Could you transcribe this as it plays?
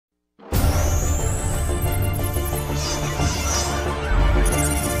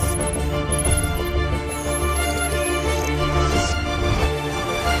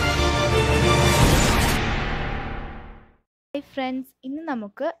Friends, ഇന്ന്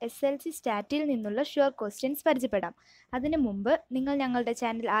നമുക്ക് SSLC സ്റ്റാറ്റിൽ നിന്നുള്ള ഷുവർ ക്വസ്റ്റ്യൻസ് പരിചയപ്പെടാം. അതിനു മുമ്പ് നിങ്ങൾ ഞങ്ങളുടെ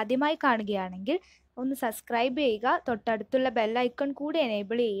ചാനൽ ആദ്യമായി കാണുകയാണെങ്കിൽ ഒന്ന് സബ്സ്ക്രൈബ് ചെയ്യുക, തൊട്ടടുത്തുള്ള ബെൽ ഐക്കൺ കൂടി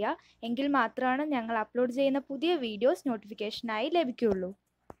എനേബിൾ ചെയ്യുക. എങ്കിൽ മാത്രമാണ് ഞങ്ങൾ അപ്ലോഡ് ചെയ്യുന്ന പുതിയ വീഡിയോസ് നോട്ടിഫിക്കേഷനായി ലഭിക്കുകയുള്ളൂ.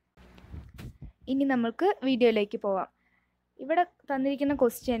 ഇനി നമുക്ക് വീഡിയോയിലേക്ക് പോവാം. ഇവിടെ തന്നിരിക്കുന്ന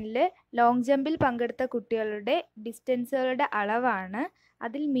ക്വസ്റ്റ്യനിൽ ലോങ് ജമ്പിൽ പങ്കെടുത്ത കുട്ടികളുടെ ഡിസ്റ്റൻസുകളുടെ അളവാണ്.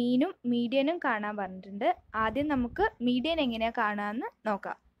 അതിൽ മീനും മീഡിയനും കാണാൻ പറഞ്ഞിട്ടുണ്ട്. ആദ്യം നമുക്ക് മീഡിയൻ എങ്ങനെയാണ് കാണാമെന്ന്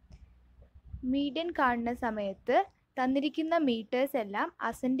നോക്കാം. മീഡിയൻ കാണുന്ന സമയത്ത് തന്നിരിക്കുന്ന മീറ്റേഴ്സ് എല്ലാം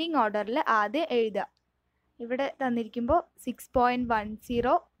അസെൻഡിങ് ഓർഡറിൽ ആദ്യം എഴുതുക. ഇവിടെ തന്നിരിക്കുമ്പോൾ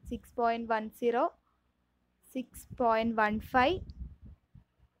 6.10, 6.10, 6.15,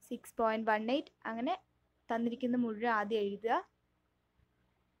 6.18 അങ്ങനെ തന്നിരിക്കുന്ന മുഴുവൻ ആദ്യം എഴുതുക.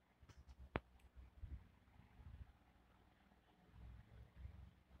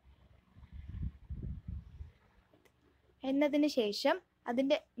 എന്നതിന് ശേഷം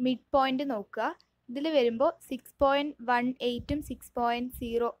അതിൻ്റെ മിഡ് പോയിന്റ് നോക്കുക. ഇതിൽ വരുമ്പോൾ 6.18ഉം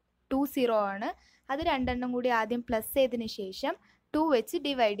 6.020 ആണ്. അത് രണ്ടെണ്ണം കൂടി ആദ്യം പ്ലസ് ചെയ്തതിന് ശേഷം 2 വെച്ച്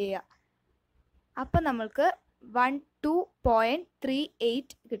ഡിവൈഡ് ചെയ്യുക. അപ്പം നമ്മൾക്ക്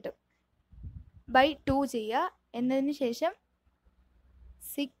 12.38 കിട്ടും. ബൈ 2 ചെയ്യുക. എന്നതിന് ശേഷം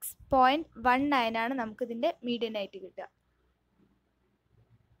 6.19 ആണ് നമുക്കിതിൻ്റെ മീഡിയൻ ആയിട്ട് കിട്ടുക.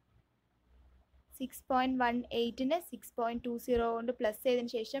 6.18നെ 6.20 കൊണ്ട് പ്ലസ്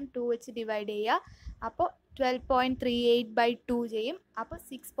ചെയ്തതിന് ശേഷം 2 വെച്ച് ഡിവൈഡ് ചെയ്യുക. അപ്പോൾ 12.38 ബൈ 2 ചെയ്യും. അപ്പോൾ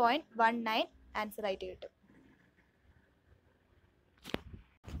 6.19 ആൻസർ ആയിട്ട് കിട്ടും.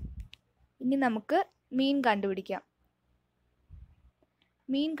 ഇനി നമുക്ക് മീൻ കണ്ടുപിടിക്കാം.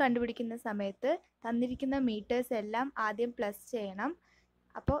 മീൻ കണ്ടുപിടിക്കുന്ന സമയത്ത് തന്നിരിക്കുന്ന മീറ്റേഴ്സ് എല്ലാം ആദ്യം പ്ലസ് ചെയ്യണം.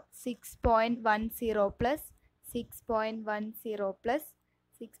 അപ്പോൾ 6.10 പ്ലസ് 6.10 പ്ലസ്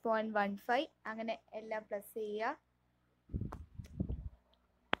 6.15 അങ്ങനെ എല്ലാം പ്ലസ് ചെയ്യുക.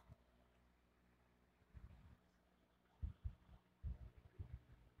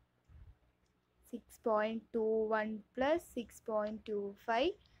 .21 പ്ലസ് 6.25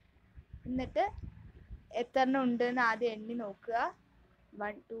 എന്നിട്ട് എത്ര ഉണ്ടെന്ന് ആദ്യം എണ്ണി നോക്കുക.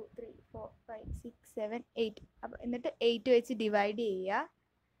 1 2 3 4 5 6 7 8. അപ്പോൾ എന്നിട്ട് 8 വെച്ച് ഡിവൈഡ് ചെയ്യുക.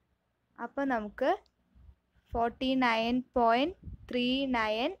 അപ്പോൾ നമുക്ക്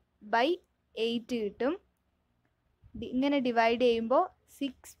 49.39 ബൈ 8 കിട്ടും. ഇങ്ങനെ ഡിവൈഡ് ചെയ്യുമ്പോൾ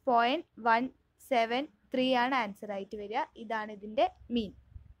 6.173 ആണ് ആൻസർ ആയിട്ട് വരിക. ഇതാണ് ഇതിൻ്റെ മീൻ.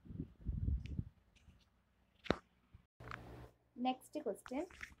 Next question.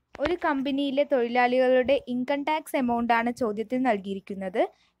 ഒരു കമ്പനിയിലെ തൊഴിലാളികളുടെ ഇൻകം ടാക്സ് എമൗണ്ട് ആണ് ചോദ്യത്തിൽ നൽകിയിരിക്കുന്നത്.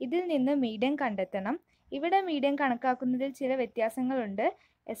 ഇതിൽ നിന്ന് മീഡിയൻ കണ്ടെത്തണം. ഇവിടെ മീഡിയൻ കണക്കാക്കുന്നതിൽ ചില വ്യത്യാസങ്ങളുണ്ട്.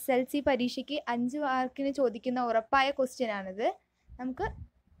 SSLC പരീക്ഷയ്ക്ക് 5 മാർക്കിന് ചോദിക്കുന്ന ഉറപ്പായ ക്വസ്റ്റ്യൻ ആണിത്. നമുക്ക്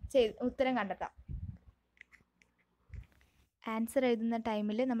ഉത്തരം കണ്ടെത്താം. ആൻസർ എഴുതുന്ന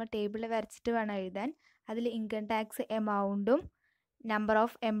ടൈമിൽ നമ്മൾ ടേബിൾ വരച്ചിട്ട് വേണം എഴുതാൻ. അതിൽ ഇൻകം ടാക്സ് എമൗണ്ടും നമ്പർ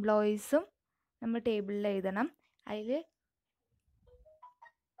ഓഫ് എംപ്ലോയീസും നമ്മൾ ടേബിളിൽ എഴുതണം. അതിൽ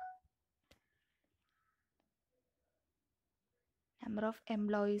നമ്പർ ഓഫ്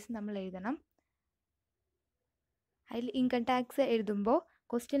എംപ്ലോയീസ് നമ്മൾ എഴുതണം. അതിൽ ഇൻകം ടാക്സ് എഴുതുമ്പോൾ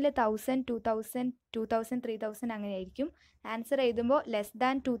ക്വസ്റ്റ്യനിൽ 1000, 2000, 2000, 3000 അങ്ങനെ ആയിരിക്കും. ആൻസർ എഴുതുമ്പോൾ ലെസ്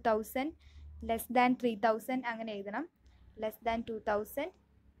ദാൻ 2000, ലെസ് ദാൻ 3000 അങ്ങനെ എഴുതണം. Less than 2000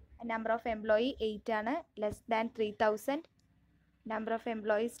 number of employee 8 ആണ്. Less than 3000 number of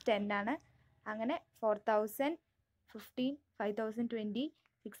employees 10 ആണ്. അങ്ങനെ 4000, 15, 5020,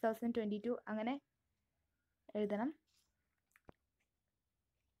 6022 അങ്ങനെ എഴുതണം.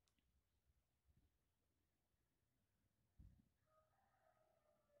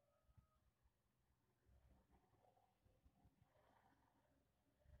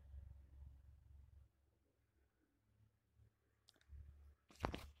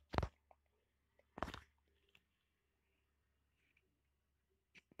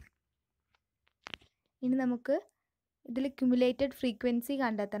 ഇനി നമുക്ക് ഇതിൽ ക്യുമുലേറ്റഡ് ഫ്രീക്വൻസി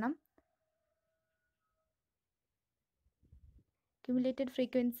കണ്ടെത്തണം. ക്യുമുലേറ്റഡ്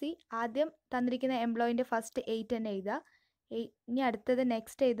ഫ്രീക്വൻസി ആദ്യം തന്നിരിക്കുന്ന എംപ്ലോയിൻ്റെ ഫസ്റ്റ് 8 തന്നെ എഴുതുക. ഇനി അടുത്തത്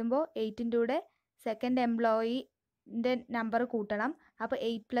നെക്സ്റ്റ് എഴുതുമ്പോൾ 8ൻ്റെ കൂടെ സെക്കൻഡ് എംപ്ലോയിൻ്റെ നമ്പർ കൂട്ടണം. അപ്പോൾ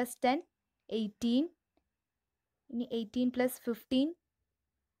 8 + 10 18. ഇനി 18 + 15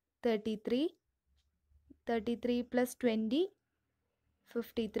 33. 33 + 20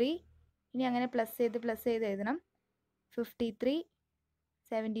 53. ഇനി അങ്ങനെ പ്ലസ് ചെയ്ത് എഴുതണം. 53,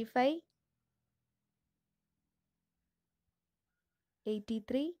 75,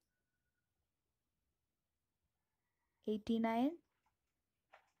 83, 89,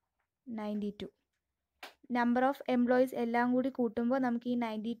 92. നമ്പർ ഓഫ് എംപ്ലോയീസ് എല്ലാം കൂടി കൂട്ടുമ്പോൾ നമുക്ക് ഈ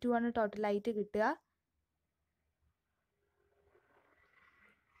 92 ആണ് ടോട്ടലായിട്ട് കിട്ടുക.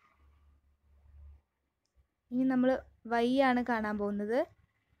 ഇനി നമ്മൾ y ആണ് കാണാൻ പോകുന്നത്.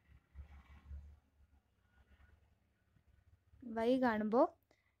 y കാണുമ്പോൾ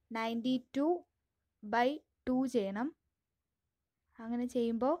 92/2 ചെയ്യണം. അങ്ങനെ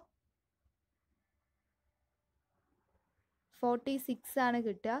ചെയ്യുമ്പോൾ 46 ആണ്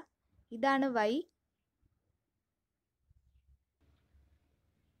കിട്ടുക. ഇതാണ് y.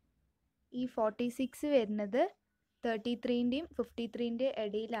 ഈ 46 വരുന്നത് 33ൻ്റെയും 53ൻ്റെയും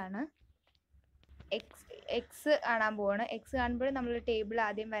ഇടയിലാണ്. എക്സ് കാണാൻ പോവാണ്. എക്സ് കാണുമ്പോൾ നമ്മൾ ടേബിൾ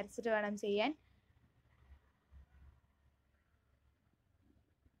ആദ്യം വരച്ചിട്ട് വേണം ചെയ്യാൻ.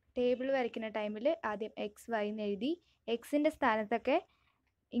 ടേബിൾ വരയ്ക്കുന്ന ടൈമിൽ ആദ്യം എക്സ് വൈ എന്ന് എഴുതി. എക്സിൻ്റെ സ്ഥാനത്തൊക്കെ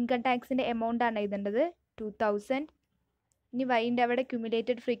ഇൻകം ടാക്സിൻ്റെ എമൗണ്ട് ആണ് എഴുതേണ്ടത്, 2000. ഇനി വൈൻ്റെ അവിടെ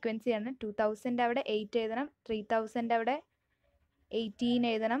ക്യുമുലേറ്റഡ് ഫ്രീക്വൻസിയാണ്. 2000 അവിടെ 8 എഴുതണം, 3000 അവിടെ 18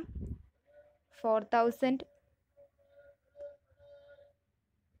 എഴുതണം,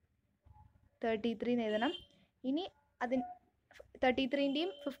 4033 എഴുതണം. ഇനി 33ൻ്റെയും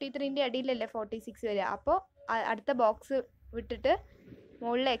 53ൻ്റെയും ഇടയിലല്ലേ 46 വരിക. അപ്പോൾ അടുത്ത ബോക്സ് വിട്ടിട്ട്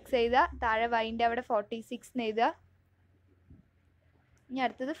മുകളിൽ എക്സ് എഴുതുക, താഴെ വൈൻ്റെ അവിടെ 46 എഴുതുക. ഇനി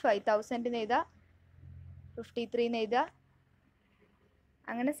അടുത്തത് 5000 എഴുതുക, 53 എഴുതുക.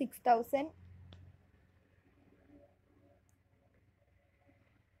 അങ്ങനെ 6000,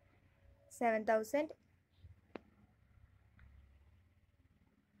 7000,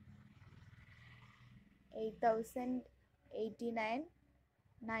 8000, 89,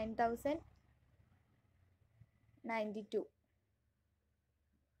 9000, 92.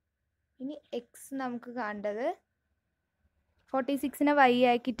 ഇനി എക്സ് നമുക്ക് കാണേണ്ടത് 46നെ y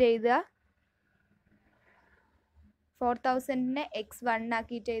ആക്കിയിട്ട് എഴുതുക, 4000നെ x1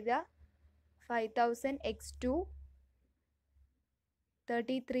 ആക്കിയിട്ട് എഴുതുക, 5000 x2,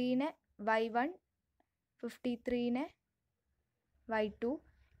 33നെ y1, 53നെ y2.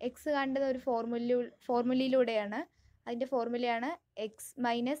 എക്സ് കണ്ടത് ഒരു ഫോർമുലയിലൂടെയാണ്. അതിൻ്റെ ഫോർമുലയാണ് x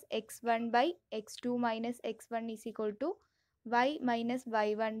minus x1/x2 minus x1 is equal to y minus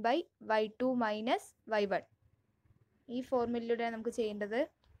y1/y2 minus y1. ഈ ഫോർമുലയിലൂടെയാണ് നമുക്ക് ചെയ്യേണ്ടത്.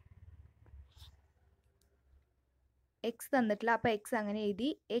 എക്സ് തന്നിട്ടില്ല, അപ്പോൾ എക്സ് അങ്ങനെ എഴുതി.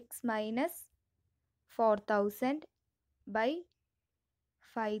 X minus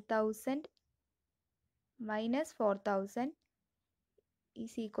 4000/5000 minus 4000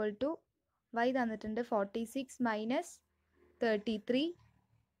 is equal to y തന്നിട്ടുണ്ട് 46 മൈനസ്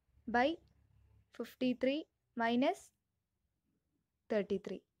 33/53 മൈനസ്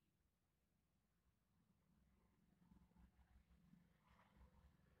 33.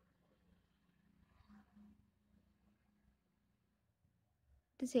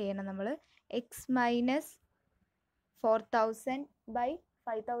 ഇത് ചെയ്യണം നമ്മൾ. X minus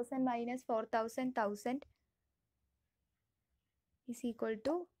 4000/5000 minus 4000 is equal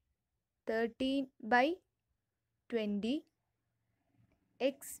to 13/20.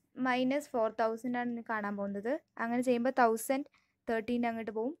 X minus 4000 ആണ് കാണാൻ പോകുന്നത്. അങ്ങനെ ചെയ്യുമ്പോൾ 1000 13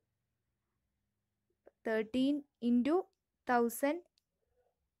 അങ്ങോട്ട് പോവും. 13 into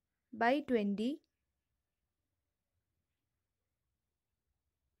 1000/20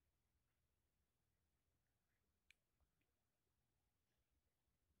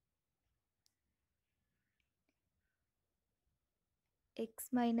 x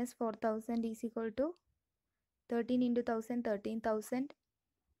minus 4000 is equal to 13 into 1000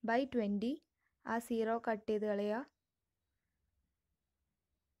 13,000/20. ആ 0 കട്ട് ചെയ്ത് കളയുക.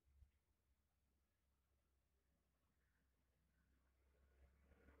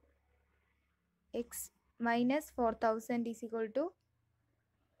 x minus 4000 is equal to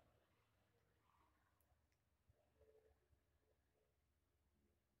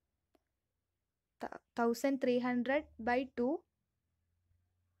 1300/2.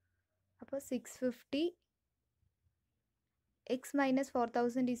 അപ്പോൾ 650. X minus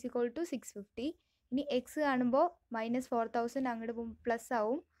 4000 is equal to 650. ഇനി എക്സ് കാണുമ്പോൾ മൈനസ് 4000 അങ്ങോട്ട് പോകുമ്പോൾ പ്ലസ്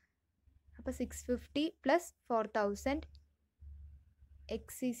ആവും. അപ്പോൾ 650 plus 4000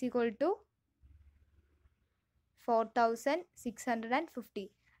 X is equal to 4650.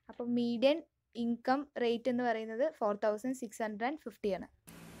 അപ്പോൾ മീഡിയൻ ഇൻകം റേറ്റ് എന്ന് പറയുന്നത് 4650 ആണ്.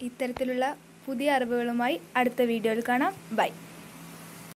 ഇത്തരത്തിലുള്ള പുതിയ അറിവുകളുമായി അടുത്ത വീഡിയോയിൽ കാണാം. ബൈ.